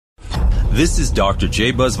This is Dr.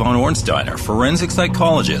 J. Buzz von Ornsteiner, forensic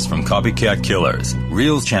psychologist from Copycat Killers,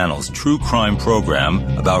 Reelz Channel's true crime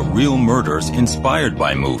program about real murders inspired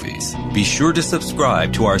by movies. Be sure to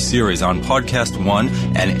subscribe to our series on Podcast One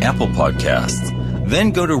and Apple Podcasts.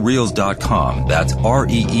 Then go to Reelz.com, that's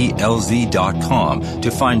REELZ.com,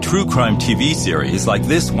 to find true crime TV series like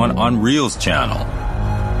this one on Reelz Channel.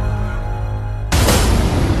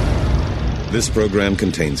 This program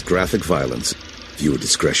contains graphic violence. Viewer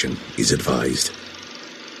discretion is advised.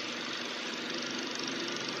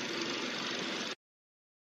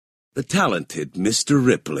 The Talented Mr.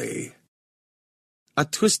 Ripley. A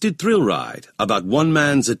twisted thrill ride about one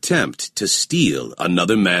man's attempt to steal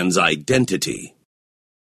another man's identity.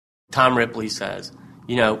 Tom Ripley says,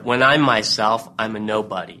 when I'm myself, I'm a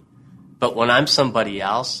nobody. But when I'm somebody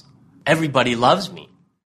else, everybody loves me.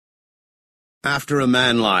 After a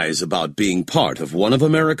man lies about being part of one of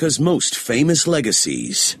America's most famous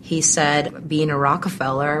legacies. He said being a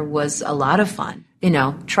Rockefeller was a lot of fun.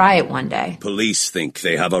 Try it one day. Police think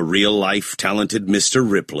they have a real-life talented Mr.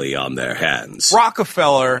 Ripley on their hands.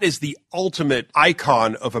 Rockefeller is the ultimate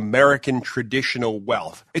icon of American traditional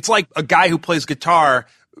wealth. It's like a guy who plays guitar,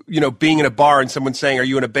 being in a bar and someone saying, "Are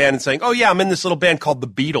you in a band?" and saying, "Oh yeah, I'm in this little band called the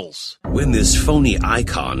Beatles." When this phony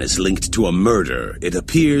icon is linked to a murder, it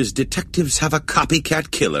appears detectives have a copycat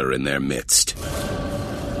killer in their midst.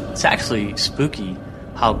 It's actually spooky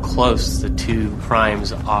how close the two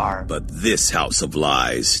crimes are. But this house of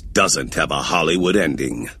lies doesn't have a Hollywood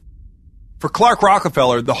ending. For Clark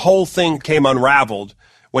Rockefeller, the whole thing came unraveled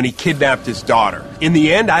when he kidnapped his daughter. In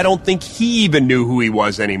the end, I don't think he even knew who he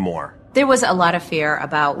was anymore. There was a lot of fear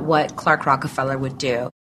about what Clark Rockefeller would do.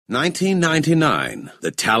 1999,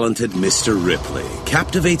 The Talented Mr. Ripley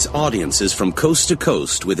captivates audiences from coast to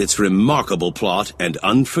coast with its remarkable plot and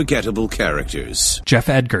unforgettable characters. Jeff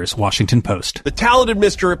Edgars, Washington Post. The Talented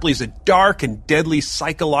Mr. Ripley is a dark and deadly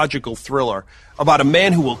psychological thriller about a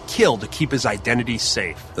man who will kill to keep his identity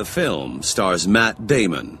safe. The film stars Matt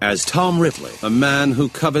Damon as Tom Ripley, a man who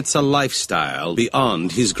covets a lifestyle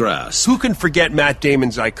beyond his grasp. Who can forget Matt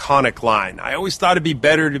Damon's iconic line, "I always thought it'd be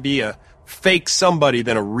better to be a fake somebody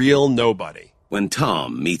than a real nobody." When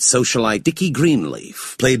Tom meets socialite Dickie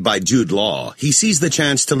Greenleaf, played by Jude Law, he sees the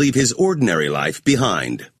chance to leave his ordinary life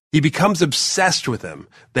behind. He becomes obsessed with him,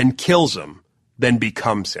 then kills him, then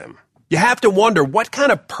becomes him. You have to wonder what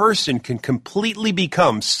kind of person can completely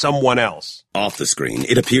become someone else. Off the screen,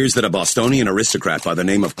 it appears that a Bostonian aristocrat by the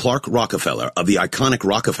name of Clark Rockefeller of the iconic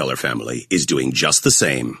Rockefeller family is doing just the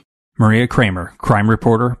same. Maria Kramer, crime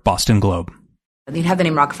reporter, Boston Globe. You'd have the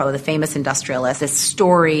name Rockefeller, the famous industrialist, this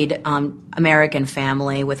storied American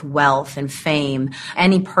family with wealth and fame.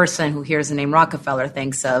 Any person who hears the name Rockefeller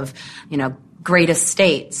thinks of, great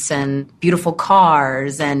estates and beautiful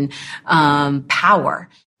cars and power.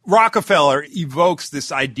 Rockefeller evokes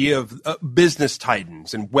this idea of business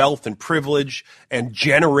titans and wealth and privilege and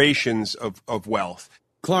generations of wealth.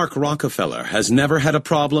 Clark Rockefeller has never had a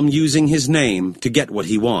problem using his name to get what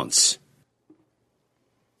he wants.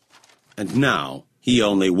 And now, he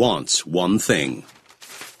only wants one thing.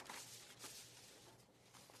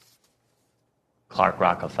 Clark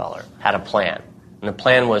Rockefeller had a plan, and the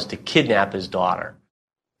plan was to kidnap his daughter.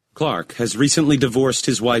 Clark has recently divorced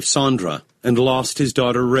his wife Sandra and lost his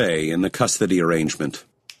daughter Ray in the custody arrangement.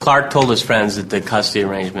 Clark told his friends that the custody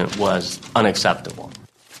arrangement was unacceptable.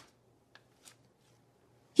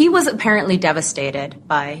 He was apparently devastated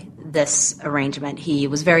by this arrangement. He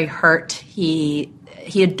was very hurt. He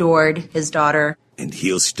adored his daughter. And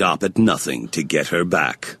he'll stop at nothing to get her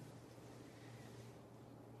back.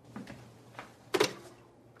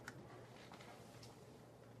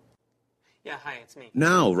 Yeah, hi, it's me.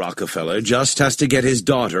 Now Rockefeller just has to get his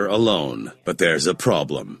daughter alone. But there's a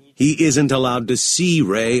problem. He isn't allowed to see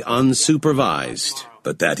Ray unsupervised.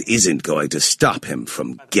 But that isn't going to stop him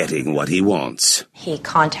from getting what he wants. He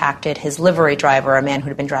contacted his livery driver, a man who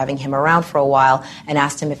had been driving him around for a while, and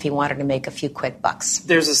asked him if he wanted to make a few quick bucks.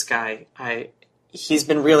 There's this guy. He's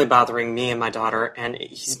been really bothering me and my daughter, and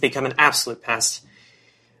he's become an absolute pest.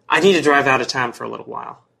 I need to drive out of town for a little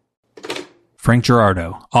while. Frank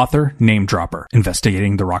Girardo, author, name dropper,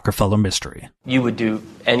 investigating the Rockefeller mystery. You would do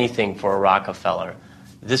anything for a Rockefeller.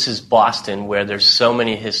 This is Boston, where there's so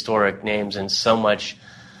many historic names and so much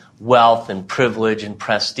wealth and privilege and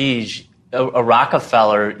prestige. A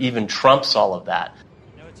Rockefeller even trumps all of that.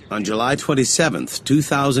 On July 27th,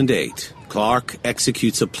 2008, Clark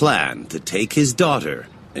executes a plan to take his daughter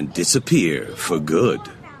and disappear for good.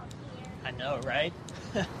 I know, right?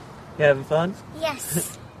 You having fun?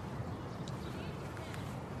 Yes.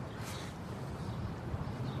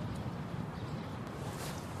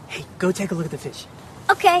 Hey, go take a look at the fish.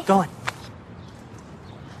 Okay. Go on.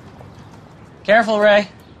 Careful, Ray.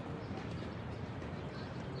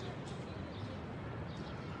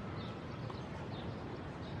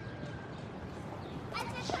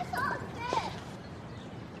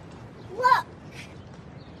 Look!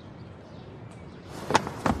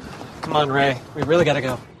 Come on, Ray. We really gotta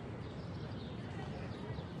go.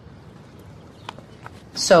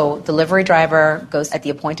 So delivery driver goes at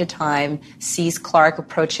the appointed time, sees Clark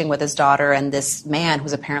approaching with his daughter and this man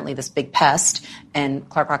who's apparently this big pest in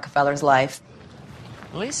Clark Rockefeller's life.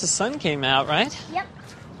 At least the sun came out, right? Yep.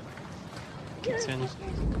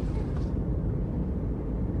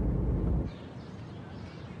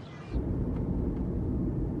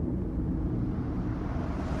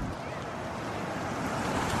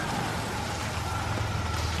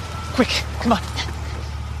 Quick, come on.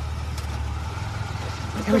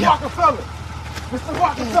 Here we go. Mr.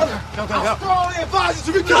 Rockefeller! Go. I strongly advise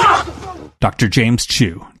you to get Rockefeller! Dr. James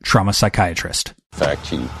Chu, trauma psychiatrist. In fact,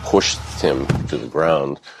 he pushed him to the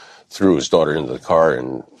ground, threw his daughter into the car,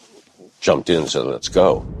 and jumped in and said, let's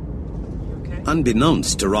go.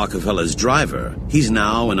 Unbeknownst to Rockefeller's driver, he's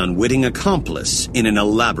now an unwitting accomplice in an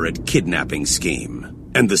elaborate kidnapping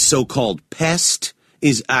scheme. And the so-called pest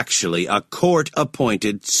is actually a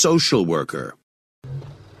court-appointed social worker.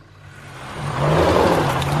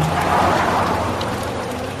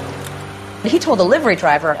 He told the delivery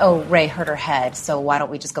driver, oh, Ray hurt her head, so why don't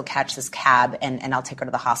we just go catch this cab and I'll take her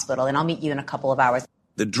to the hospital and I'll meet you in a couple of hours.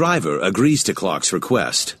 The driver agrees to Clark's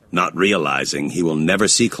request, not realizing he will never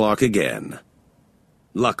see Clark again.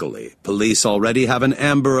 Luckily, police already have an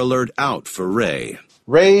Amber Alert out for Ray.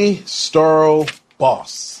 Ray Storrow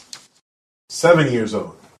Boss, 7 years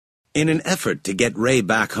old. In an effort to get Ray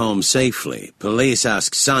back home safely, police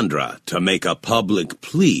ask Sandra to make a public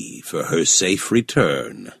plea for her safe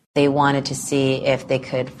return. They wanted to see if they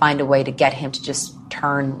could find a way to get him to just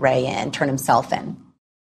turn Ray in, turn himself in.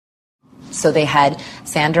 So they had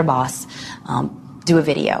Sandra Boss do a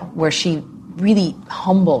video where she really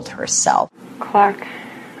humbled herself. Clark,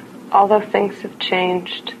 although things have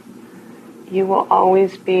changed, you will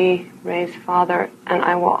always be Ray's father, and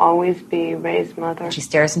I will always be Ray's mother. She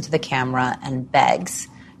stares into the camera and begs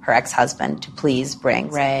her ex-husband to please bring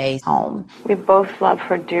Ray home. We both love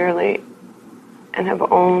her dearly and have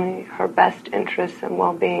only her best interests and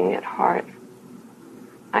well-being at heart.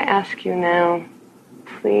 I ask you now,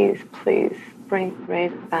 please, please bring Ray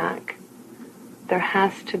back. There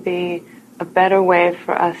has to be a better way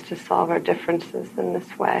for us to solve our differences than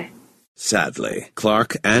this way. Sadly,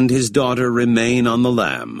 Clark and his daughter remain on the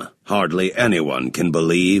lam. Hardly anyone can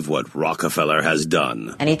believe what Rockefeller has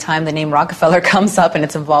done. Anytime the name Rockefeller comes up and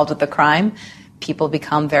it's involved with the crime, people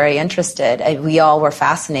become very interested. We all were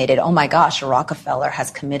fascinated. Oh my gosh, Rockefeller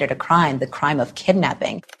has committed a crime, the crime of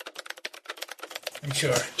kidnapping. I'm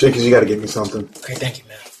sure. Jenkins, you gotta get me something. Okay, thank you,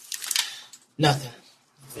 man. Nothing.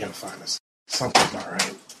 You gotta find us. Something's not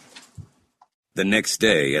right. The next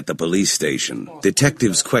day at the police station,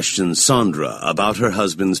 detectives question Sandra about her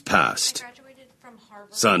husband's past.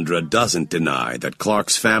 Sandra doesn't deny that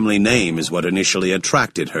Clark's family name is what initially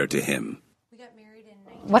attracted her to him.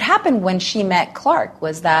 What happened when she met Clark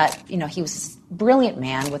was that, he was a brilliant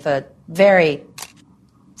man with a very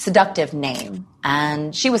seductive name.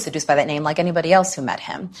 And she was seduced by that name like anybody else who met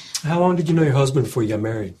him. How long did you know your husband before you got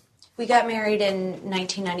married? We got married in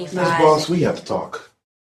 1995. Ms. Boss, we have to talk.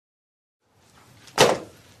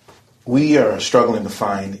 We are struggling to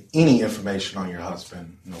find any information on your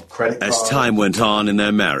husband. No credit card. As time went on in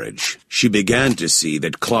their marriage, she began to see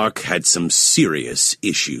that Clark had some serious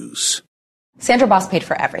issues. Sandra Boss paid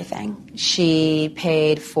for everything. She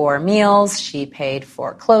paid for meals, she paid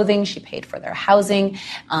for clothing, she paid for their housing,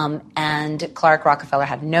 and Clark Rockefeller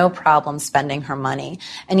had no problem spending her money.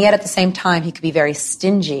 And yet at the same time, he could be very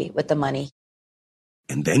stingy with the money.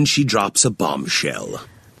 And then she drops a bombshell.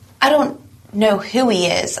 I don't know who he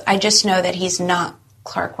is. I just know that he's not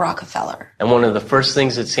Clark Rockefeller. And one of the first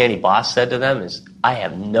things that Sandy Boss said to them is, I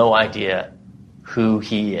have no idea who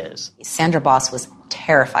he is. Sandra Boss was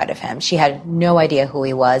terrified of him. She had no idea who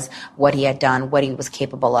he was, what he had done, what he was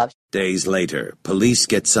capable of. Days later, police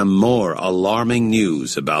get some more alarming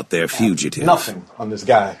news about their fugitive. Nothing on this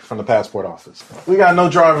guy from the passport office. We got no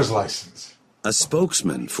driver's license. A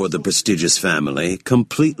spokesman for the prestigious family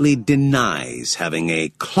completely denies having a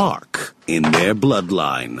Clark in their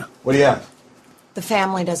bloodline. What do you have? The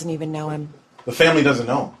family doesn't even know him. The family doesn't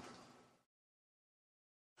know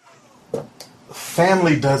him. The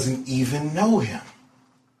family doesn't even know him.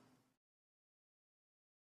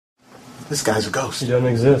 This guy's a ghost. He doesn't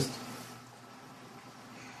exist.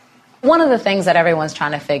 One of the things that everyone's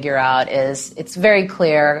trying to figure out is it's very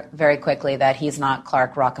clear very quickly that he's not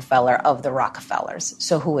Clark Rockefeller of the Rockefellers.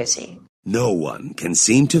 So who is he? No one can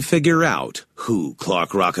seem to figure out who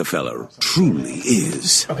Clark Rockefeller truly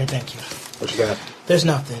is. Okay, thank you. What you got? There's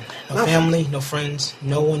nothing. No family, no friends,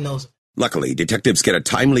 no one knows. Luckily, detectives get a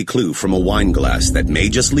timely clue from a wine glass that may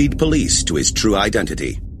just lead police to his true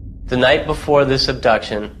identity. The night before this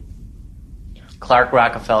abduction, Clark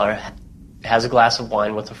Rockefeller has a glass of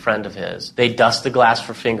wine with a friend of his. They dust the glass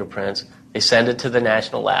for fingerprints. They send it to the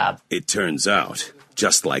National Lab. It turns out,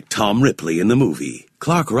 just like Tom Ripley in the movie,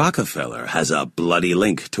 Clark Rockefeller has a bloody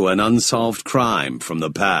link to an unsolved crime from the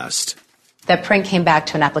past. That print came back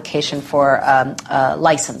to an application for a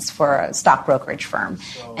license for a stock brokerage firm,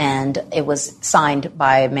 and it was signed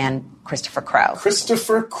by a man, Christopher Crowe.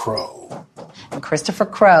 Christopher Crowe. And Christopher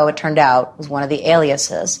Crowe, it turned out, was one of the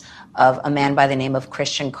aliases of a man by the name of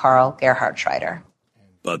Christian Karl Gerhard Schreider.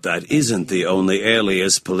 But that isn't the only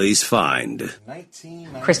alias police find.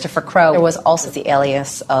 Christopher Crowe was also the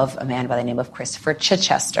alias of a man by the name of Christopher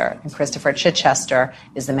Chichester. And Christopher Chichester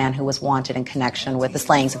is the man who was wanted in connection with the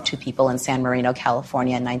slayings of 2 people in San Marino,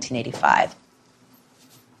 California in 1985.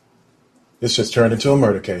 This just turned into a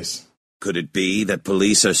murder case. Could it be that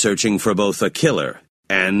police are searching for both a killer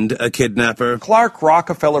and a kidnapper? Clark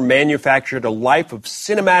Rockefeller manufactured a life of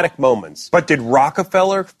cinematic moments. But did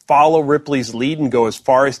Rockefeller follow Ripley's lead and go as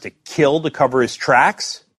far as to kill to cover his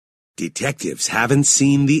tracks? Detectives haven't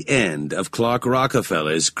seen the end of Clark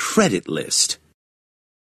Rockefeller's credit list.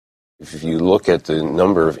 If you look at the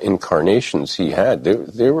number of incarnations he had,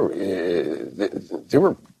 there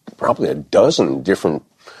were probably a dozen different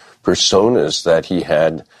personas that he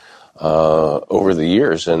had over the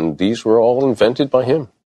years, and these were all invented by him.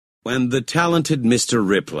 When the talented Mr.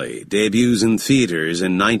 Ripley debuts in theaters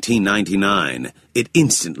in 1999, it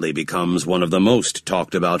instantly becomes one of the most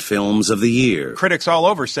talked about films of the year. Critics all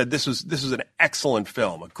over said this was an excellent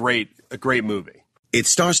film, a great movie. Its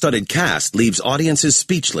star-studded cast leaves audiences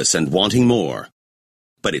speechless and wanting more.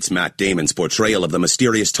 But it's Matt Damon's portrayal of the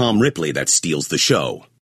mysterious Tom Ripley that steals the show.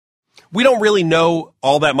 We don't really know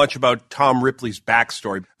all that much about Tom Ripley's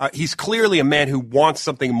backstory. He's clearly a man who wants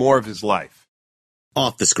something more of his life.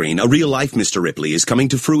 Off the screen, a real-life Mr. Ripley is coming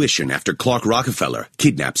to fruition after Clark Rockefeller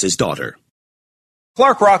kidnaps his daughter.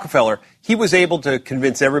 Clark Rockefeller, he was able to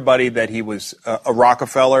convince everybody that he was a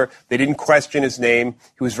Rockefeller. They didn't question his name.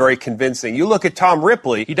 He was very convincing. You look at Tom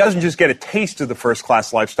Ripley, he doesn't just get a taste of the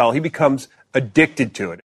first-class lifestyle. He becomes addicted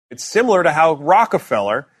to it. It's similar to how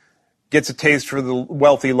Rockefeller gets a taste for the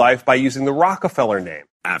wealthy life by using the Rockefeller name.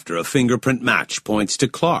 After a fingerprint match points to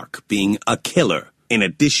Clark being a killer in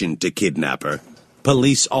addition to kidnapper,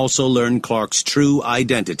 police also learn Clark's true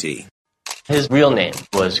identity. His real name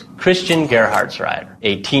was Christian Gerhard Schreider,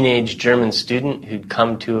 a teenage German student who'd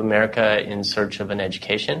come to America in search of an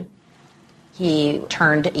education. He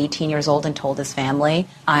turned 18 years old and told his family,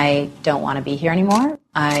 I don't want to be here anymore.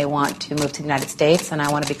 I want to move to the United States, and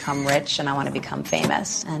I want to become rich, and I want to become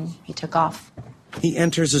famous. And he took off. He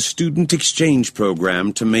enters a student exchange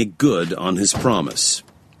program to make good on his promise.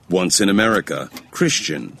 Once in America,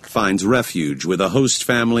 Christian finds refuge with a host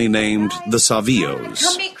family named the Savios.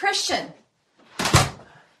 Come meet Christian.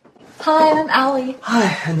 Hi, I'm Allie.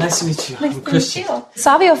 Hi, nice to meet you. I'm Christian.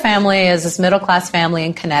 Savio family is this middle-class family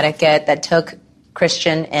in Connecticut that took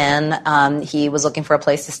Christian in. He was looking for a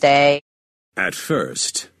place to stay. At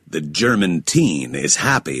first, the German teen is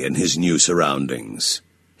happy in his new surroundings.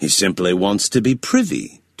 He simply wants to be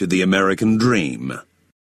privy to the American dream.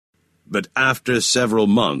 But after several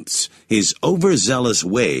months, his overzealous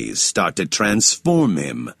ways start to transform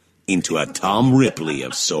him into a Tom Ripley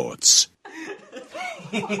of sorts.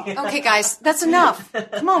 Okay, guys, that's enough.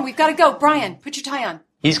 Come on, we've got to go. Brian, put your tie on.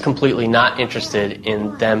 He's completely not interested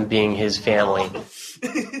in them being his family.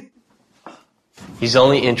 He's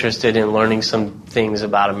only interested in learning some things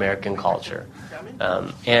about American culture.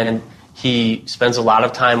 And he spends a lot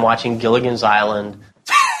of time watching Gilligan's Island,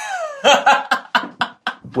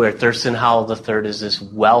 where Thurston Howell III is this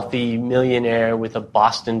wealthy millionaire with a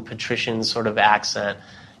Boston patrician sort of accent.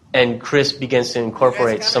 And Chris begins to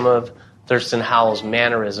incorporate some of Thurston Howell's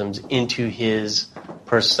mannerisms into his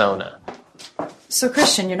persona. So,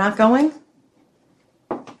 Christian, you're not going?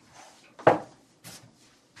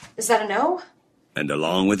 Is that a no? And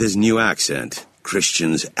along with his new accent,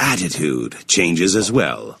 Christian's attitude changes as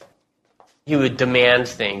well. He would demand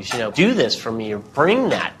things, do this for me or bring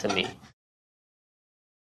that to me.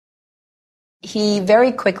 He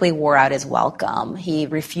very quickly wore out his welcome. He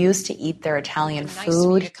refused to eat their Italian Nice of you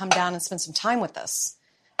food. to come down and spend some time with us.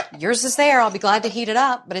 Yours is there. I'll be glad to heat it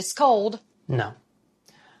up, but it's cold. No.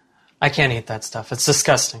 I can't eat that stuff. It's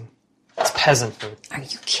disgusting. It's peasant food. Are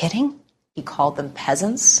you kidding? He called them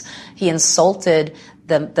peasants. He insulted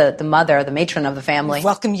the mother, the matron of the family.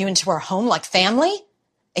 Welcome you into our home like family?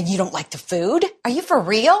 And you don't like the food? Are you for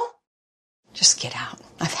real? Just get out.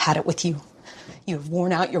 I've had it with you. You have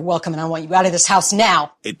worn out your welcome, and I want you out of this house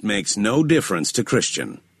now. It makes no difference to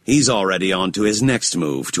Christian. He's already on to his next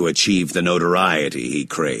move to achieve the notoriety he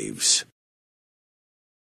craves.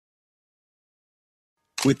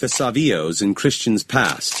 With the Savillos in Christian's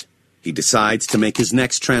past, he decides to make his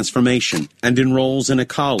next transformation and enrolls in a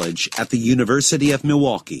college at the University of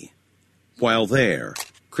Milwaukee. While there,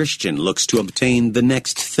 Christian looks to obtain the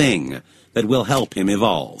next thing that will help him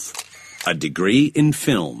evolve: a degree in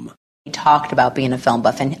film. He talked about being a film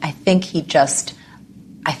buff, and I think he,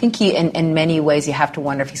 in many ways, you have to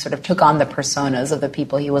wonder if he sort of took on the personas of the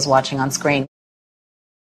people he was watching on screen.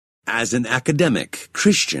 As an academic,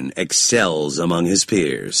 Christian excels among his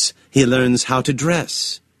peers. He learns how to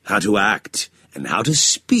dress, how to act, and how to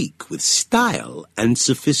speak with style and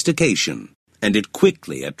sophistication. And it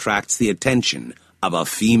quickly attracts the attention of a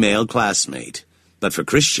female classmate. But for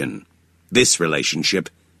Christian, this relationship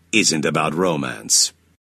isn't about romance.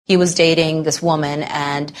 He was dating this woman,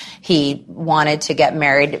 and he wanted to get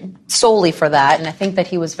married solely for that. And I think that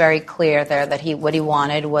he was very clear there that what he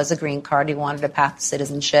wanted was a green card. He wanted a path to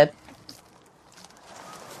citizenship.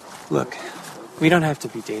 Look, we don't have to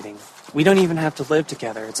be dating. We don't even have to live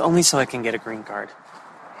together. It's only so I can get a green card.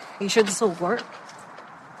 Are you sure this will work?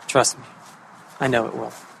 Trust me. I know it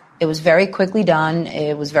will. It was very quickly done.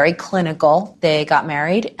 It was very clinical. They got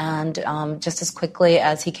married, and just as quickly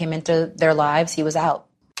as he came into their lives, he was out.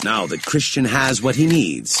 Now that Christian has what he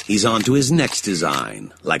needs, he's on to his next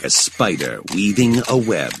design, like a spider weaving a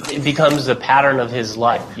web. It becomes the pattern of his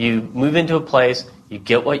life. You move into a place, you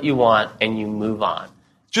get what you want, and you move on.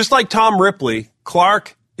 Just like Tom Ripley,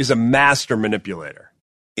 Clark is a master manipulator.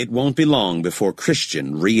 It won't be long before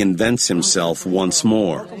Christian reinvents himself once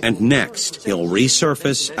more, and next he'll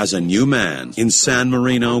resurface as a new man in San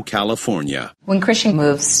Marino, California. When Christian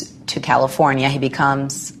moves to California, he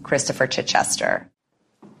becomes Christopher Chichester.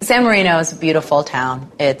 San Marino is a beautiful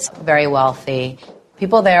town. It's very wealthy.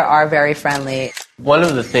 People there are very friendly. One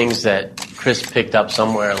of the things that Chris picked up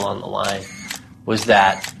somewhere along the line was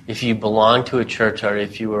that if you belonged to a church or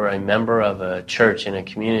if you were a member of a church in a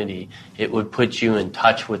community, it would put you in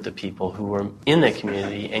touch with the people who were in the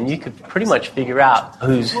community, and you could pretty much figure out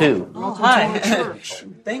who's who. Oh, hi.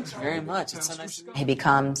 Thank you very much. It's so nice. He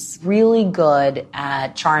becomes really good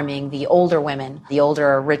at charming the older women, the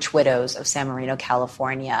older rich widows of San Marino,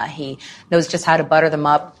 California. He knows just how to butter them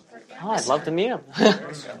up. Oh, I'd love to meet him.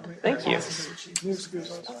 Thank you.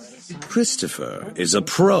 Christopher is a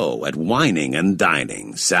pro at wining and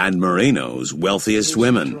dining San Marino's wealthiest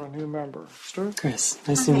women. Chris,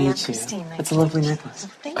 nice to meet you. That's a lovely necklace.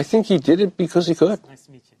 I think he did it because he could.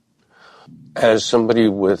 As somebody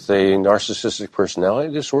with a narcissistic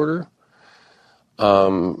personality disorder,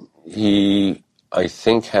 he, I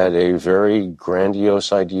think, had a very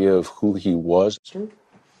grandiose idea of who he was.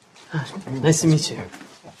 Nice to meet you.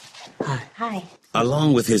 Hi.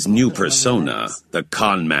 Along with his new persona, the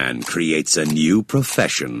con man creates a new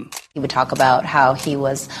profession. He would talk about how he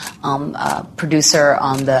was a producer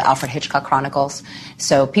on the Alfred Hitchcock Chronicles.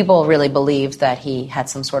 So people really believed that he had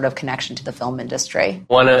some sort of connection to the film industry.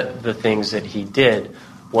 One of the things that he did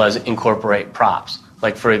was incorporate props.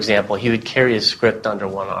 Like, for example, he would carry a script under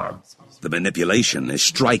one arm. The manipulation is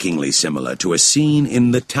strikingly similar to a scene in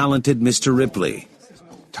The Talented Mr. Ripley.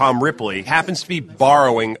 Tom Ripley happens to be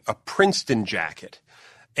borrowing a Princeton jacket.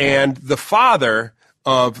 And the father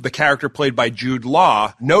of the character played by Jude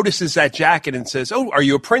Law notices that jacket and says, "Oh, are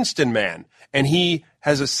you a Princeton man?" And he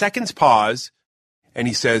has a second's pause, and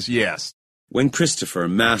he says, "Yes." When Christopher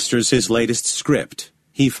masters his latest script,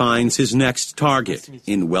 he finds his next target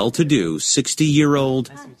in well-to-do 60-year-old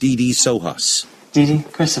Didi Sohus. Didi,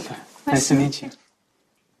 Christopher, nice to meet you.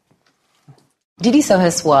 Didi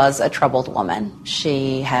Sohus was a troubled woman.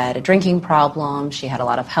 She had a drinking problem. She had a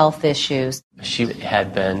lot of health issues. She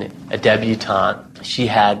had been a debutante. She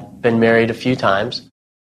had been married a few times.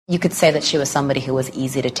 You could say that she was somebody who was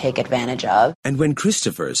easy to take advantage of. And when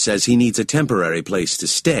Christopher says he needs a temporary place to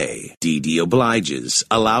stay, Didi obliges,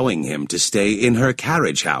 allowing him to stay in her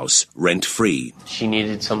carriage house rent-free. She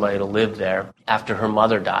needed somebody to live there after her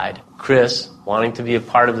mother died. Chris, wanting to be a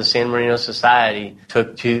part of the San Marino Society,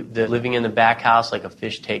 took to the living in the back house like a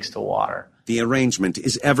fish takes to water. The arrangement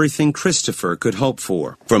is everything Christopher could hope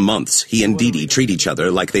for. For months, he and Didi treat each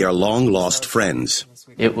other like they are long-lost friends.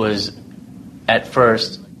 It was, at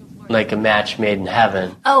first, like a match made in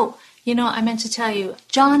heaven. Oh, you know, I meant to tell you,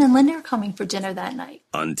 John and Linda are coming for dinner that night.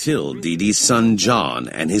 Until Didi's son John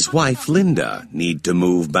and his wife Linda need to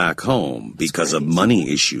move back home because of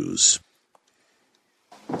money issues.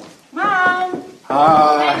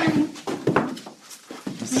 Hi.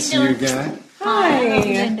 Nice to see you again. Hi.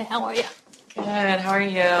 Linda, how are you? Good. How are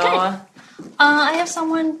you? Good. I have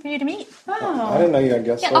someone for you to meet. I didn't know you had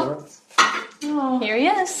guests over. Oh. Here he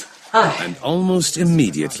is. And almost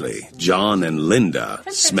immediately, John and Linda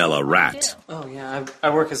smell a rat. Oh, yeah. I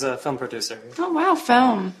work as a film producer. Oh, wow,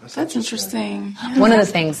 film. That's interesting. One of the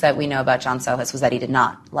things that we know about John Sohus was that he did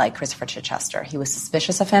not like Christopher Chichester. He was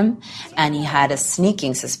suspicious of him, and he had a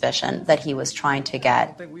sneaking suspicion that he was trying to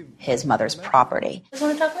get his mother's property. You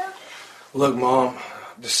want to talk about? Look, Mom,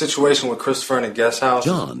 the situation with Christopher in the guest house...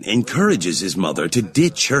 John encourages his mother to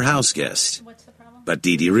ditch her house guest. But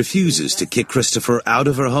Dee Dee refuses to kick Christopher out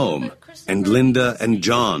of her home, and Linda and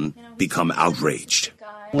John become outraged.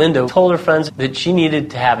 Linda told her friends that she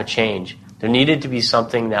needed to have a change. There needed to be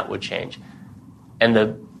something that would change. And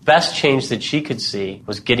the best change that she could see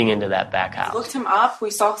was getting into that back house. We looked him up.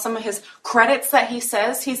 We saw some of his credits that he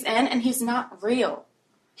says he's in, and he's not real.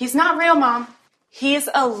 He's not real, Mom. He's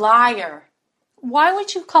a liar. Why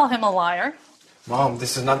would you call him a liar? Mom,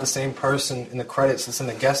 this is not the same person in the credits that's in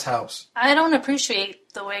the guest house. I don't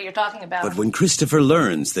appreciate the way you're talking about But him. when Christopher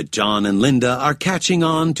learns that John and Linda are catching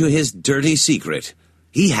on to his dirty secret,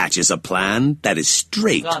 he hatches a plan that is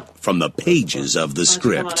straight from the pages of the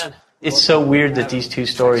script. It's so weird that these two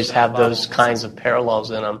stories have those kinds of parallels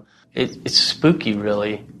in them. It's spooky,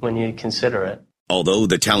 really, when you consider it. Although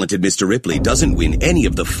The Talented Mr. Ripley doesn't win any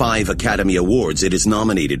of the 5 Academy Awards it is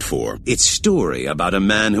nominated for, its story about a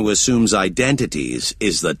man who assumes identities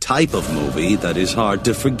is the type of movie that is hard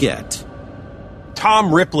to forget.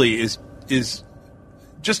 Tom Ripley is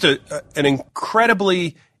just an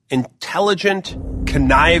incredibly intelligent,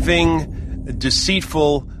 conniving,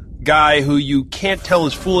 deceitful guy who you can't tell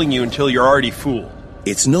is fooling you until you're already fooled.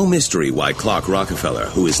 It's no mystery why Clark Rockefeller,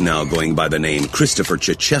 who is now going by the name Christopher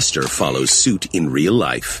Chichester, follows suit in real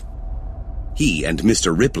life. He and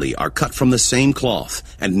Mr. Ripley are cut from the same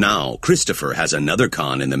cloth, and now Christopher has another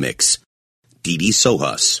con in the mix. Dee Dee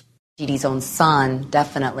Sohus. Dee Dee's own son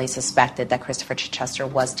definitely suspected that Christopher Chichester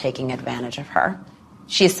was taking advantage of her.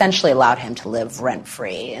 She essentially allowed him to live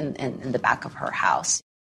rent-free in the back of her house.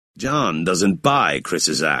 John doesn't buy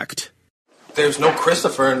Chris's act. There's no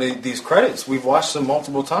Christopher in these credits. We've watched them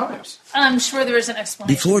multiple times. I'm sure there is an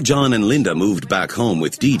explanation. Before John and Linda moved back home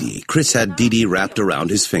with Dee Dee, Chris had Dee Dee wrapped around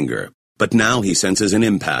his finger. But now he senses an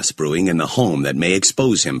impasse brewing in the home that may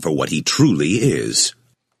expose him for what he truly is.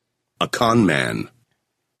 A con man.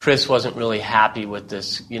 Chris wasn't really happy with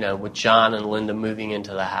this, with John and Linda moving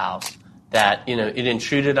into the house. That, it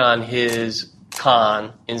intruded on his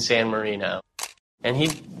con in San Marino. And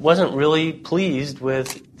he wasn't really pleased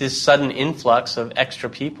with this sudden influx of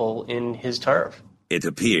extra people in his turf. It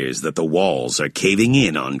appears that the walls are caving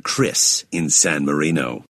in on Chris in San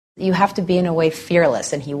Marino. You have to be, in a way,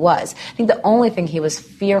 fearless, and he was. I think the only thing he was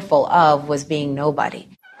fearful of was being nobody.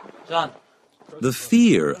 John. The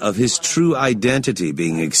fear of his true identity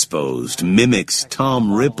being exposed mimics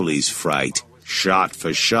Tom Ripley's fright, shot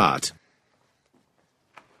for shot.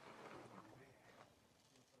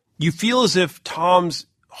 You feel as if Tom's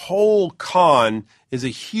whole con is a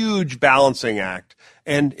huge balancing act,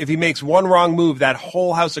 and if he makes one wrong move, that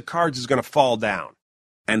whole house of cards is going to fall down.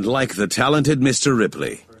 And like The Talented Mr.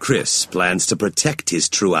 Ripley, Chris plans to protect his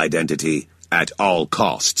true identity at all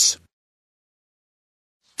costs.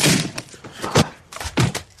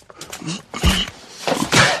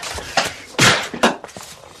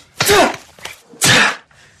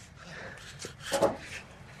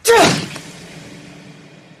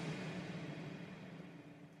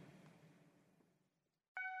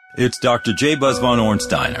 It's Dr. J. Buzz Von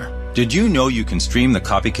Ornsteiner. Did you know you can stream the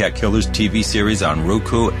Copycat Killers TV series on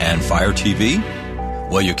Roku and Fire TV?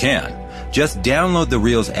 Well, you can. Just download the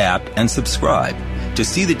Reels app and subscribe to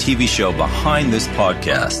see the TV show behind this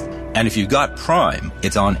podcast. And if you've got Prime,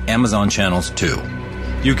 it's on Amazon channels too.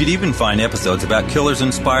 You could even find episodes about killers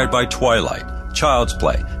inspired by Twilight, Child's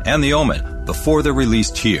Play, and The Omen before they're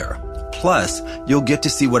released here. Plus, you'll get to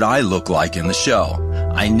see what I look like in the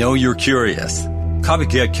show. I know you're curious.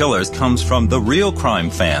 Copycat Killers comes from the Real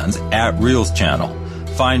Crime fans at Reels channel.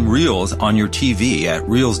 Find Reels on your TV at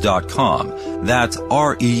Reels.com. That's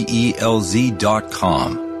REELZ.com.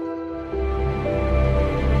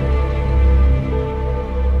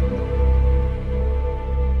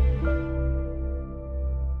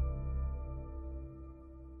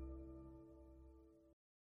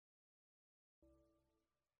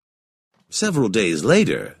 Several days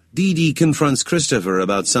later, Dee Dee confronts Christopher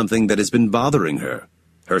about something that has been bothering her.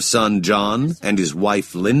 Her son, John, and his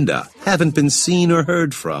wife, Linda, haven't been seen or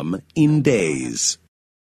heard from in days.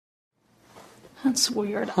 That's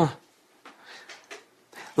weird. Huh.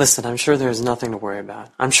 Listen, I'm sure there's nothing to worry about.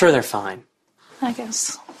 I'm sure they're fine. I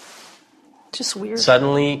guess. Just weird.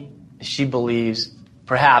 Suddenly, she believes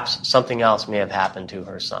perhaps something else may have happened to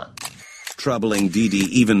her son. Troubling Dee Dee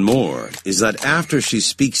even more is that after she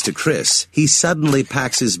speaks to Chris, he suddenly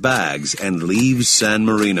packs his bags and leaves San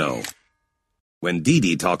Marino. When Dee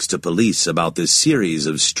Dee talks to police about this series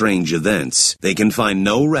of strange events, they can find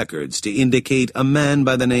no records to indicate a man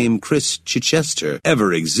by the name Chris Chichester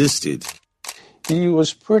ever existed. He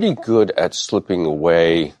was pretty good at slipping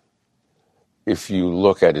away if you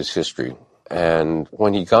look at his history. And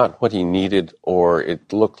when he got what he needed or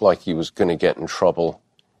it looked like he was going to get in trouble,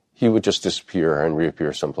 he would just disappear and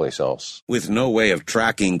reappear someplace else. With no way of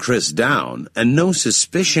tracking Chris down and no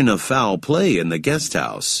suspicion of foul play in the guest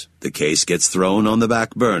house, the case gets thrown on the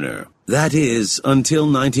back burner. That is, until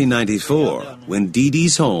 1994, when Dee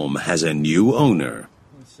Dee's home has a new owner.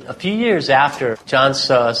 A few years after John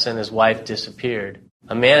Soas and his wife disappeared,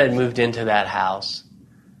 a man had moved into that house,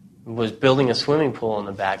 was building a swimming pool in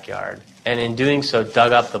the backyard, and in doing so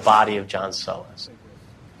dug up the body of John Soas.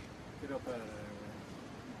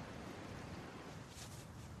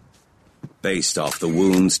 Based off the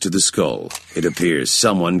wounds to the skull, it appears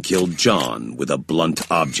someone killed John with a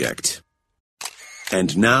blunt object.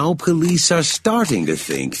 And now police are starting to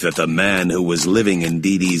think that the man who was living in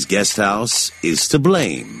Dee Dee's guest house is to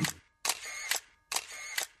blame.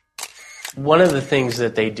 One of the things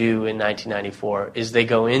that they do in 1994 is they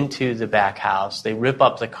go into the back house, they rip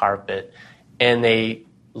up the carpet, and they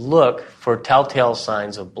look for telltale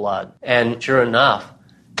signs of blood. And sure enough,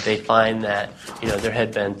 they find that, there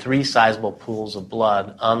had been 3 sizable pools of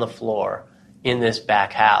blood on the floor in this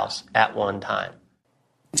back house at one time.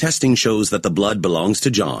 Testing shows that the blood belongs to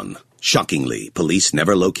John. Shockingly, police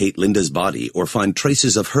never locate Linda's body or find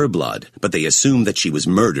traces of her blood, but they assume that she was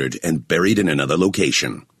murdered and buried in another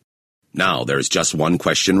location. Now there's just one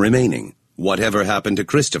question remaining. Whatever happened to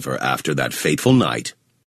Christopher after that fateful night?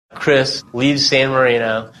 Chris leaves San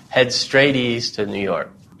Marino, heads straight east to New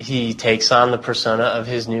York. He takes on the persona of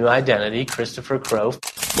his new identity, Christopher Crowe.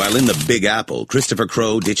 While in the Big Apple, Christopher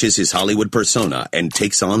Crowe ditches his Hollywood persona and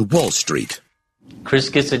takes on Wall Street. Chris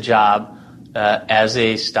gets a job as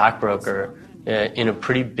a stockbroker in a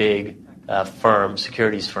pretty big firm,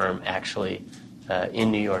 securities firm, actually,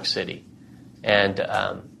 in New York City. And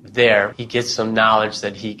there, he gets some knowledge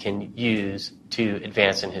that he can use to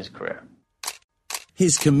advance in his career.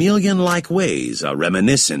 His chameleon-like ways are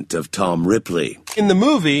reminiscent of Tom Ripley. In the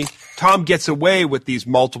movie, Tom gets away with these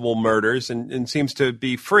multiple murders and seems to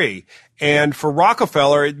be free. And for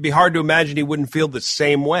Rockefeller, it'd be hard to imagine he wouldn't feel the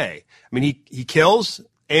same way. I mean, he kills,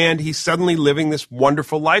 and he's suddenly living this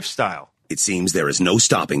wonderful lifestyle. It seems there is no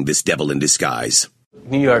stopping this devil in disguise.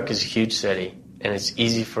 New York is a huge city, and it's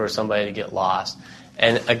easy for somebody to get lost.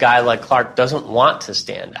 And a guy like Clark doesn't want to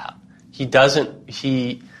stand out. He doesn't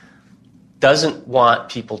want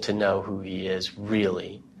people to know who he is,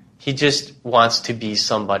 really. He just wants to be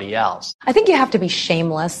somebody else. I think you have to be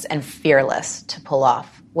shameless and fearless to pull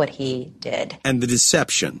off what he did. And the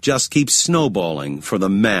deception just keeps snowballing for the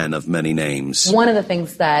man of many names. One of the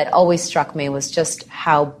things that always struck me was just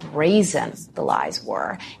how brazen the lies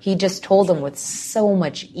were. He just told them with so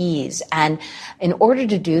much ease. And in order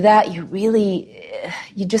to do that,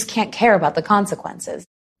 you just can't care about the consequences.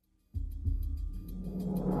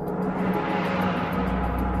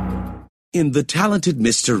 In The Talented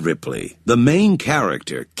Mr. Ripley, the main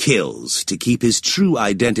character kills to keep his true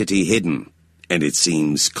identity hidden. And it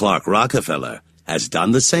seems Clark Rockefeller has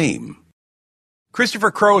done the same.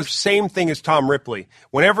 Christopher Crowe is the same thing as Tom Ripley.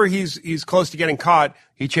 Whenever he's close to getting caught,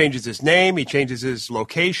 he changes his name, he changes his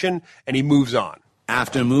location, and he moves on.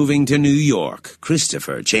 After moving to New York,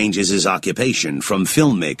 Christopher changes his occupation from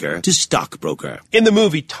filmmaker to stockbroker. In the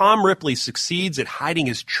movie, Tom Ripley succeeds at hiding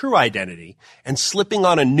his true identity and slipping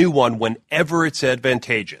on a new one whenever it's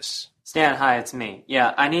advantageous. Stan, hi, it's me.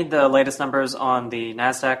 Yeah, I need the latest numbers on the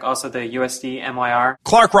NASDAQ, also the USD MYR.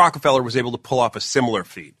 Clark Rockefeller was able to pull off a similar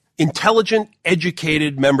feat. Intelligent,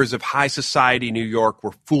 educated members of high society New York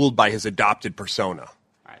were fooled by his adopted persona.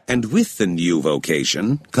 And with the new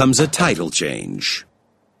vocation comes a title change.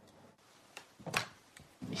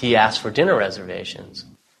 He asked for dinner reservations.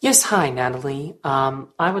 Yes, hi, Natalie. I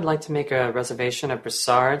would like to make a reservation at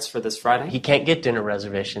Broussard's for this Friday. He can't get dinner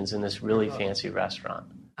reservations in this really fancy restaurant.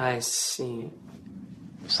 I see.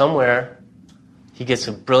 Somewhere, he gets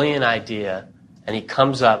a brilliant idea, and he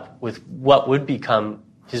comes up with what would become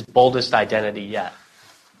his boldest identity yet.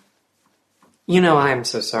 I'm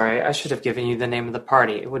so sorry. I should have given you the name of the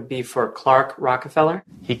party. It would be for Clark Rockefeller.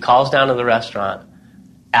 He calls down to the restaurant,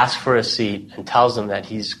 asks for a seat, and tells them that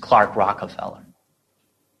he's Clark Rockefeller.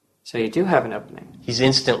 So you do have an opening. He's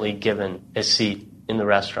instantly given a seat in the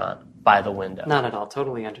restaurant by the window. Not at all.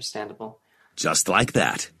 Totally understandable. Just like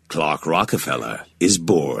that, Clark Rockefeller is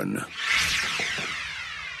born.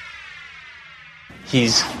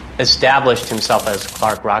 He's established himself as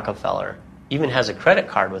Clark Rockefeller, even has a credit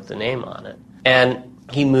card with the name on it. And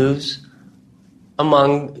he moves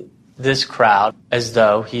among this crowd as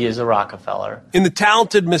though he is a Rockefeller. In The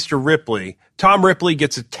Talented Mr. Ripley, Tom Ripley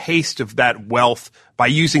gets a taste of that wealth by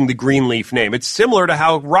using the Greenleaf name. It's similar to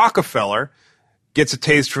how Rockefeller gets a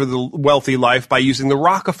taste for the wealthy life by using the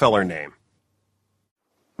Rockefeller name.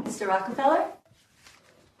 Mr. Rockefeller?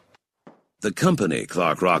 The company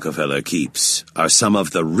Clark Rockefeller keeps are some of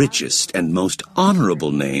the richest and most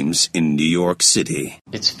honorable names in New York City.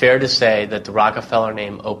 It's fair to say that the Rockefeller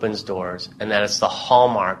name opens doors and that it's the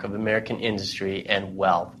hallmark of American industry and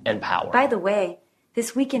wealth and power. By the way,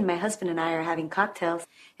 this weekend my husband and I are having cocktails,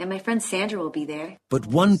 and my friend Sandra will be there. But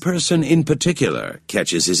one person in particular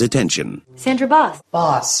catches his attention. Sandra Boss.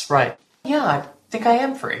 Boss, right. Yeah, I think I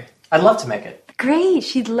am free. I'd love to make it. Great,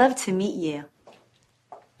 she'd love to meet you.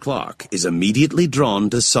 Clark is immediately drawn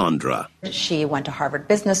to Sandra. She went to Harvard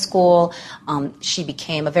Business School. She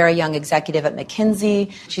became a very young executive at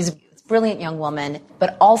McKinsey. She's a brilliant young woman,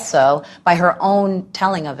 but also, by her own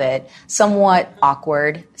telling of it, somewhat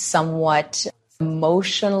awkward, somewhat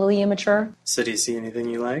emotionally immature. So do you see anything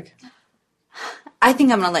you like? I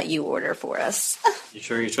think I'm going to let you order for us. You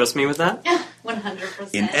sure you trust me with that?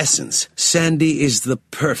 100%. In essence, Sandy is the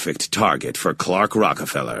perfect target for Clark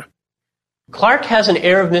Rockefeller. Clark has an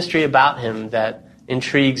air of mystery about him that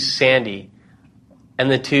intrigues Sandy,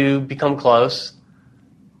 and the two become close,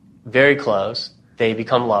 very close. They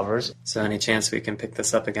become lovers. So any chance we can pick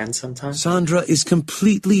this up again sometime? Sandra is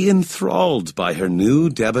completely enthralled by her new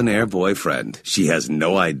debonair boyfriend. She has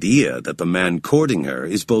no idea that the man courting her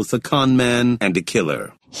is both a con man and a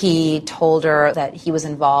killer. He told her that he was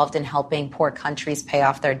involved in helping poor countries pay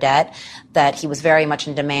off their debt, that he was very much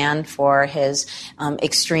in demand for his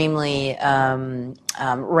extremely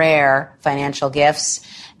rare financial gifts,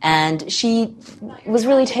 and she was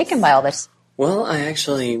really taken by all this. Well, I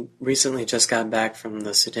actually recently just got back from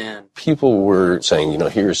the Sudan. People were saying,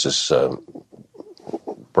 here's this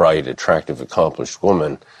bright, attractive, accomplished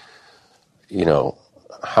woman.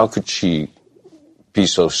 How could she be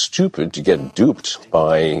so stupid to get duped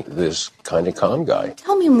by this kind of con guy?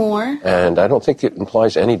 Tell me more. And I don't think it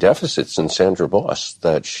implies any deficits in Sandra Boss,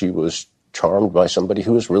 that she was charmed by somebody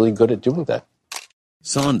who was really good at doing that.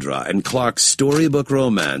 Sandra and Clark's storybook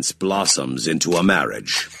romance blossoms into a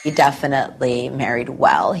marriage. He definitely married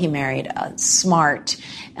well. He married a smart,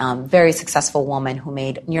 very successful woman who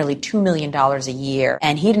made nearly $2 million a year,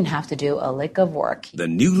 and he didn't have to do a lick of work. The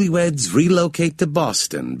newlyweds relocate to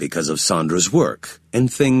Boston because of Sandra's work,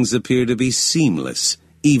 and things appear to be seamless,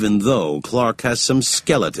 even though Clark has some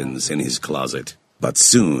skeletons in his closet. But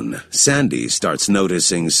soon, Sandy starts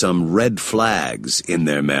noticing some red flags in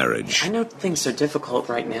their marriage. I know things are difficult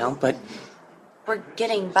right now, but We're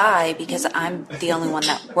getting by because I'm the only one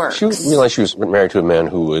that works. She realized she was married to a man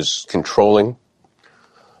who was controlling,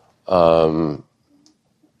 pretty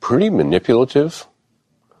manipulative,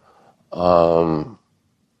 and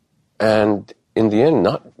in the end,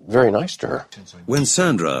 not very nice to her. When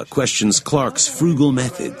Sandra questions Clark's frugal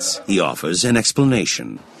methods, he offers an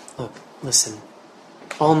explanation. Look, listen.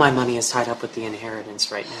 All my money is tied up with the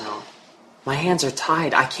inheritance right now. My hands are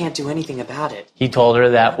tied. I can't do anything about it. He told her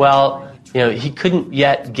that, he couldn't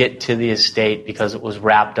yet get to the estate because it was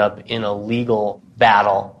wrapped up in a legal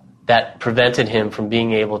battle that prevented him from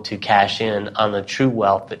being able to cash in on the true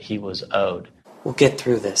wealth that he was owed. We'll get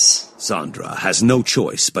through this. Sandra has no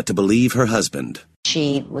choice but to believe her husband.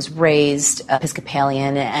 She was raised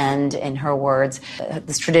Episcopalian, and in her words,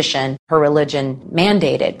 this tradition, her religion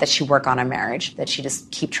mandated that she work on a marriage, that she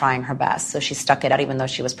just keep trying her best. So she stuck it out even though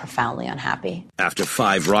she was profoundly unhappy. After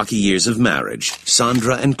 5 rocky years of marriage,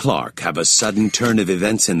 Sandra and Clark have a sudden turn of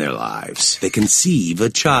events in their lives. They conceive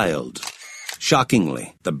a child.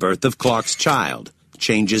 Shockingly, the birth of Clark's child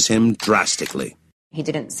changes him drastically. He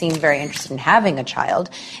didn't seem very interested in having a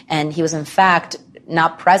child, and he was in fact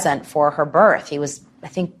not present for her birth. He was, I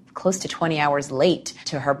think, close to 20 hours late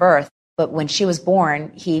to her birth. But when she was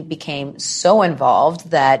born, he became so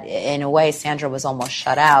involved that, in a way, Sandra was almost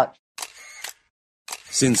shut out.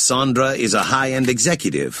 Since Sandra is a high-end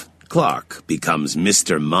executive, Clark becomes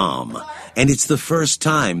Mr. Mom. And it's the first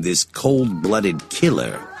time this cold-blooded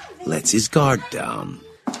killer lets his guard down.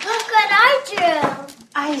 Look what I drew.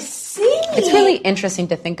 I see. It's really interesting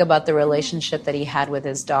to think about the relationship that he had with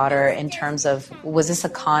his daughter in terms of, was this a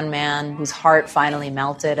con man whose heart finally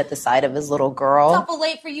melted at the sight of his little girl? It's awful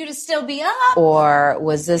late for you to still be up. Or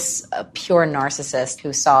was this a pure narcissist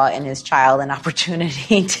who saw in his child an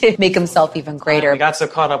opportunity to make himself even greater? We got so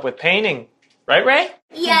caught up with painting. Right, Ray?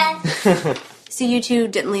 Yes. So you two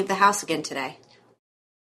didn't leave the house again today?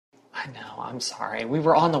 I know, I'm sorry. We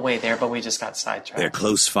were on the way there, but we just got sidetracked. Their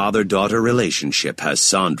close father-daughter relationship has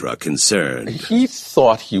Sandra concerned. He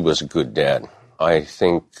thought he was a good dad. I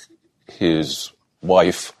think his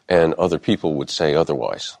wife and other people would say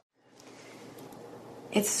otherwise.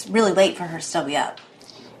 It's really late for her to still be up.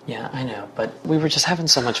 Yeah, I know, but we were just having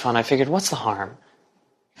so much fun. I figured, what's the harm?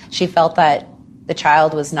 She felt that the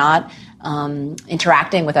child was not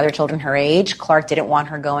interacting with other children her age. Clark didn't want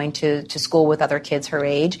her going to school with other kids her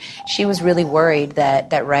age. She was really worried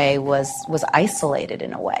that Ray was isolated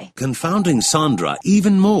in a way. Confounding Sandra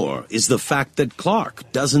even more is the fact that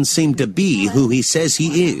Clark doesn't seem to be who he says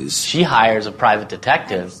he is. She hires a private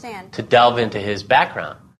detective to delve into his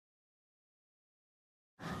background.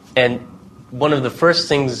 And one of the first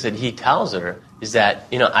things that he tells her is that,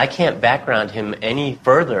 I can't background him any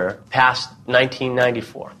further past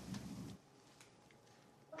 1994.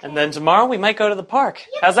 And then tomorrow we might go to the park.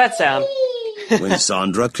 How's that sound? When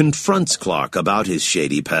Sandra confronts Clark about his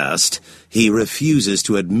shady past, he refuses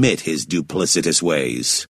to admit his duplicitous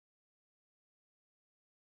ways.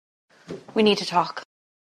 We need to talk.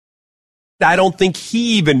 I don't think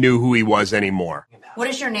he even knew who he was anymore. What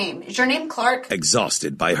is your name? Is your name Clark?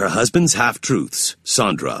 Exhausted by her husband's half-truths,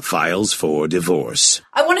 Sandra files for divorce.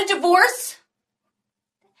 I want a divorce,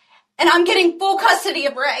 and I'm getting full custody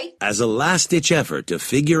of Ray. As a last-ditch effort to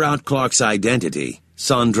figure out Clark's identity,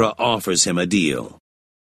 Sandra offers him a deal.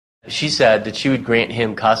 She said that she would grant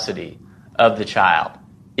him custody of the child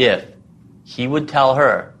if he would tell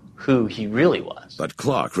her who he really was. But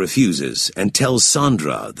Clark refuses and tells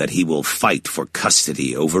Sandra that he will fight for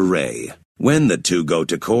custody over Ray. When the two go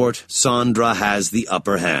to court, Sandra has the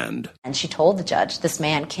upper hand. And she told the judge, this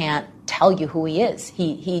man can't tell you who he is.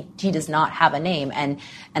 He does not have a name. And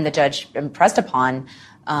the judge impressed upon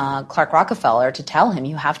Clark Rockefeller to tell him,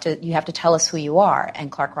 you have to tell us who you are.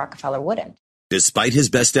 And Clark Rockefeller wouldn't. Despite his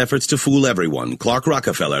best efforts to fool everyone, Clark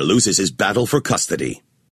Rockefeller loses his battle for custody.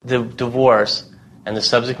 The divorce and the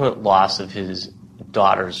subsequent loss of his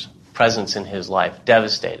daughter's presence in his life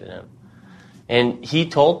devastated him. And he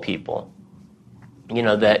told people,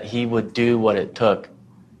 that he would do what it took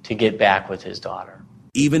to get back with his daughter.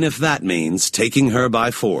 Even if that means taking her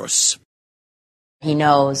by force. He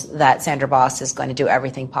knows that Sandra Boss is going to do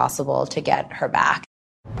everything possible to get her back.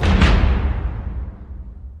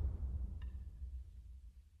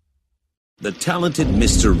 The talented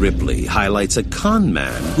Mr. Ripley highlights a con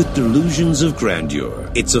man with delusions of grandeur.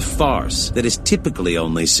 It's a farce that is typically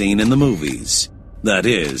only seen in the movies. That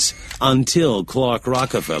is, until Clark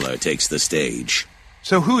Rockefeller takes the stage.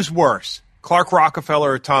 So who's worse, Clark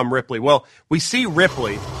Rockefeller or Tom Ripley? Well, we see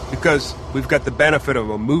Ripley because we've got the benefit of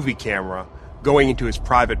a movie camera going into his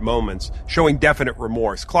private moments, showing definite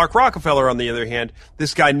remorse. Clark Rockefeller, on the other hand,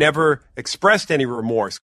 this guy never expressed any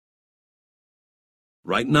remorse.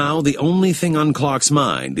 Right now, the only thing on Clark's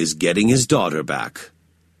mind is getting his daughter back.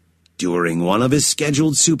 During one of his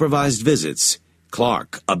scheduled supervised visits,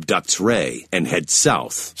 Clark abducts Ray and heads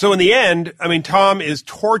south. So in the end, Tom is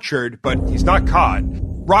tortured, but he's not caught.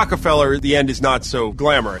 Rockefeller, the end is not so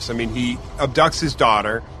glamorous. He abducts his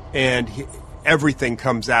daughter, and everything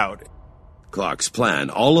comes out. Clark's plan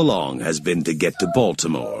all along has been to get to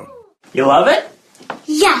Baltimore. You love it?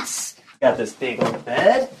 Yes. Got this big old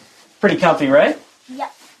bed. Pretty comfy, right?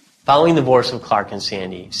 Yep. Following the divorce of Clark and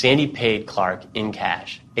Sandy paid Clark in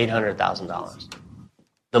cash $800,000.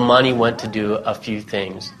 The money went to do a few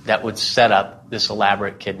things that would set up this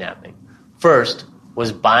elaborate kidnapping. First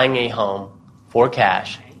was buying a home for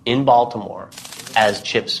cash in Baltimore as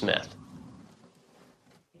Chip Smith.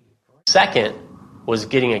 Second was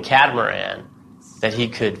getting a catamaran that he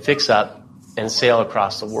could fix up and sail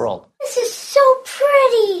across the world. This is so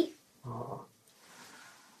pretty.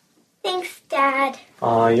 Thanks, Dad.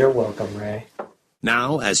 Oh, you're welcome, Ray.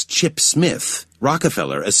 Now, as Chip Smith,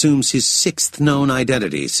 Rockefeller assumes his sixth known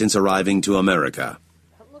identity since arriving to America.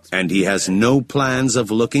 And he has no plans of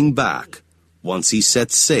looking back once he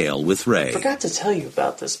sets sail with Ray. I forgot to tell you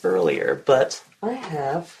about this earlier, but I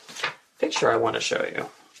have a picture I want to show you.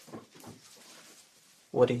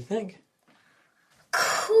 What do you think?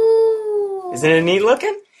 Cool. Isn't it neat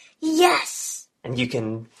looking? Yes. And you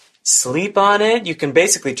can sleep on it. You can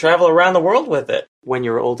basically travel around the world with it. When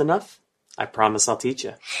you're old enough, I promise I'll teach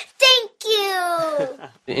you. Thank you.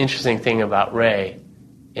 The interesting thing about Ray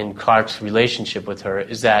in Clark's relationship with her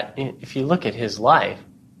is that if you look at his life,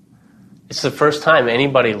 it's the first time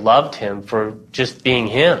anybody loved him for just being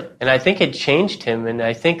him. And I think it changed him, and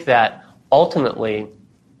I think that ultimately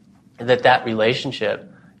that relationship,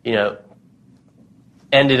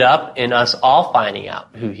 ended up in us all finding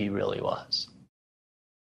out who he really was.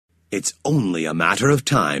 It's only a matter of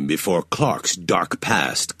time before Clark's dark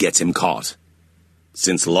past gets him caught.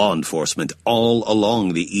 Since law enforcement all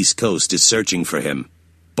along the East Coast is searching for him,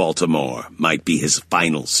 Baltimore might be his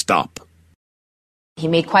final stop. He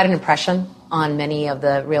made quite an impression on many of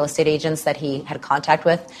the real estate agents that he had contact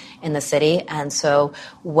with in the city. And so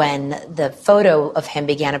when the photo of him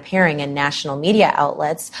began appearing in national media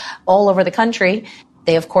outlets all over the country,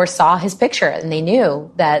 they, of course, saw his picture and they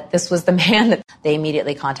knew that this was the man. That they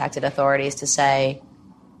immediately contacted authorities to say,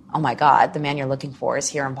 oh, my God, the man you're looking for is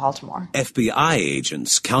here in Baltimore. FBI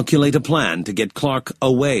agents calculate a plan to get Clark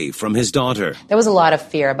away from his daughter. There was a lot of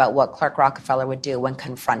fear about what Clark Rockefeller would do when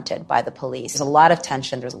confronted by the police. There's a lot of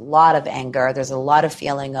tension. There's a lot of anger. There's a lot of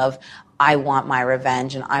feeling of, I want my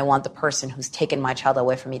revenge and I want the person who's taken my child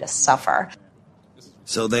away from me to suffer.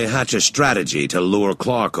 So they hatch a strategy to lure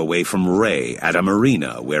Clark away from Ray at a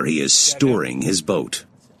marina where he is storing his boat.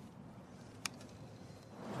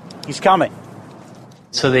 He's coming.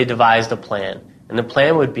 So they devised a plan. And the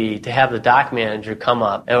plan would be to have the dock manager come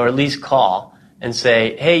up, or at least call, and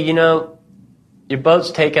say, hey, your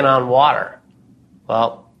boat's taking on water.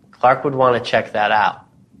 Well, Clark would want to check that out.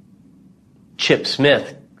 Chip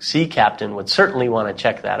Smith, sea captain, would certainly want to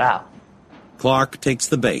check that out. Clark takes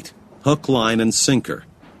the bait, hook, line, and sinker.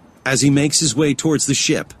 As he makes his way towards the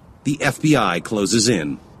ship, the FBI closes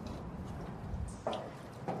in.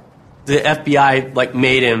 The FBI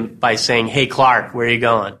made him by saying, hey, Clark, where are you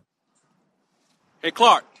going? Hey,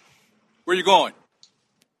 Clark, where are you going?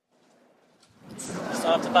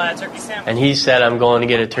 Still have to buy a turkey sandwich. And he said, I'm going to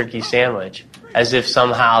get a turkey sandwich, as if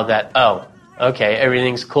somehow that, okay,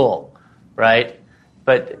 everything's cool, right?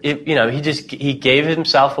 But, he gave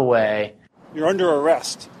himself away. You're under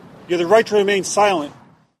arrest. You have the right to remain silent.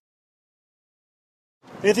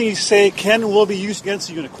 Anything you say can and will be used against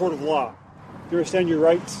you in a court of law. Do you understand your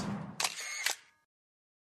rights?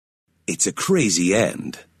 It's a crazy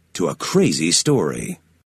end to a crazy story.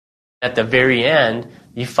 At the very end,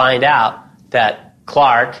 you find out that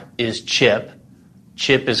Clark is Chip.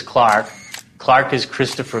 Chip is Clark. Clark is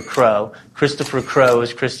Christopher Crowe. Christopher Crowe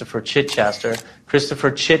is Christopher Chichester.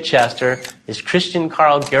 Christopher Chichester is Christian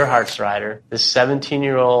Carl Gerhartsreiter, this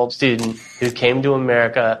 17-year-old student who came to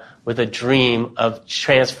America with a dream of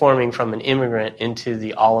transforming from an immigrant into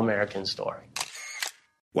the all-American story.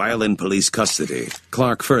 While in police custody,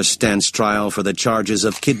 Clark first stands trial for the charges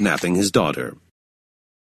of kidnapping his daughter.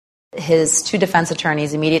 His two defense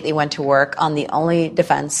attorneys immediately went to work on the only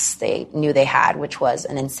defense they knew they had, which was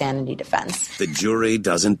an insanity defense. The jury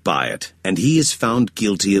doesn't buy it, and he is found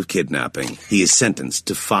guilty of kidnapping. He is sentenced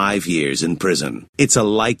to 5 years in prison. It's a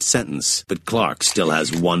light sentence, but Clark still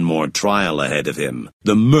has one more trial ahead of him: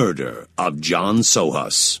 the murder of John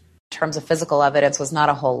Sohus. In terms of physical evidence, was not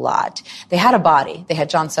a whole lot. They had a body. They had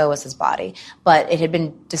John Sohus's body, but it had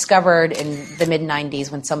been discovered in the mid-90s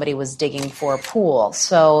when somebody was digging for a pool.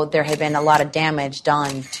 So there had been a lot of damage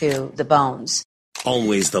done to the bones.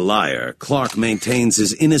 Always the liar, Clark maintains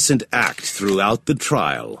his innocent act throughout the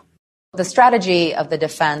trial. The strategy of the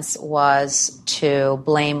defense was to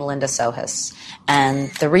blame Linda Sohus.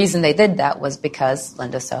 And the reason they did that was because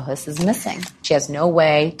Linda Sohus is missing. She has no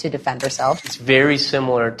way to defend herself. It's very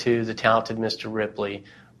similar to The Talented Mr. Ripley,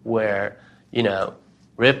 where,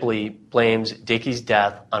 Ripley blames Dickie's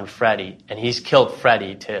death on Freddie, and he's killed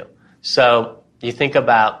Freddie too. So you think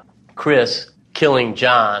about Chris killing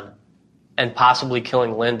John and possibly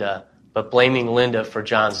killing Linda, but blaming Linda for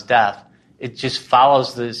John's death. It just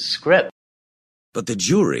follows the script. But the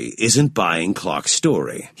jury isn't buying Clark's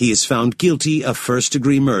story. He is found guilty of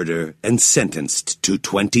first-degree murder and sentenced to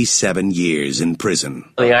 27 years in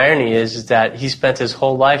prison. The irony is that he spent his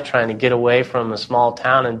whole life trying to get away from a small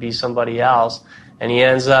town and be somebody else, and he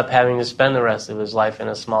ends up having to spend the rest of his life in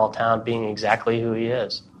a small town being exactly who he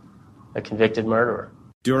is, a convicted murderer.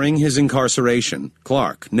 During his incarceration,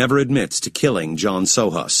 Clark never admits to killing John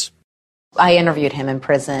Sohus. I interviewed him in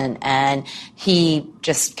prison, and he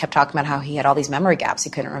just kept talking about how he had all these memory gaps. He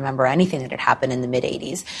couldn't remember anything that had happened in the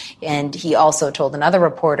mid-'80s. And he also told another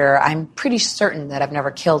reporter, I'm pretty certain that I've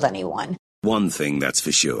never killed anyone. One thing that's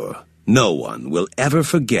for sure, no one will ever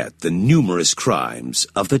forget the numerous crimes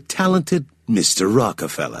of the talented Mr.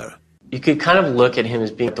 Rockefeller. You could kind of look at him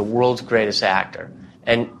as being the world's greatest actor,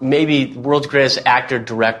 and maybe the world's greatest actor,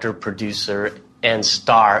 director, producer, and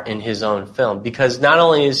star in his own film, because not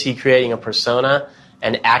only is he creating a persona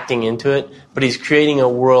and acting into it, but he's creating a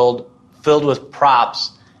world filled with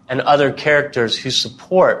props and other characters who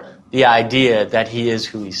support the idea that he is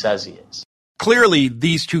who he says he is. Clearly,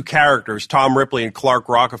 these two characters, Tom Ripley and Clark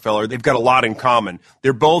Rockefeller, they've got a lot in common.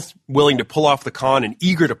 They're both willing to pull off the con and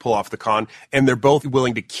eager to pull off the con, and they're both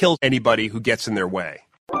willing to kill anybody who gets in their way.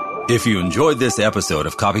 If you enjoyed this episode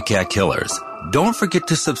of Copycat Killers, don't forget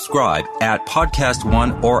to subscribe at Podcast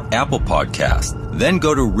One or Apple Podcasts. Then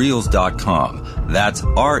go to Reelz.com. That's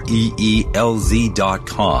REELZ.com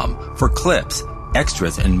for clips,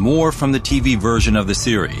 extras, and more from the TV version of the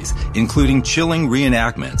series, including chilling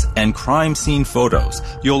reenactments and crime scene photos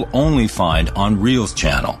you'll only find on Reelz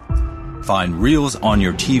channel. Find Reelz on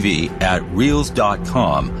your TV at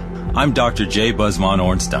Reelz.com. I'm Dr. J. Buzz von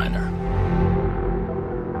Ornsteiner.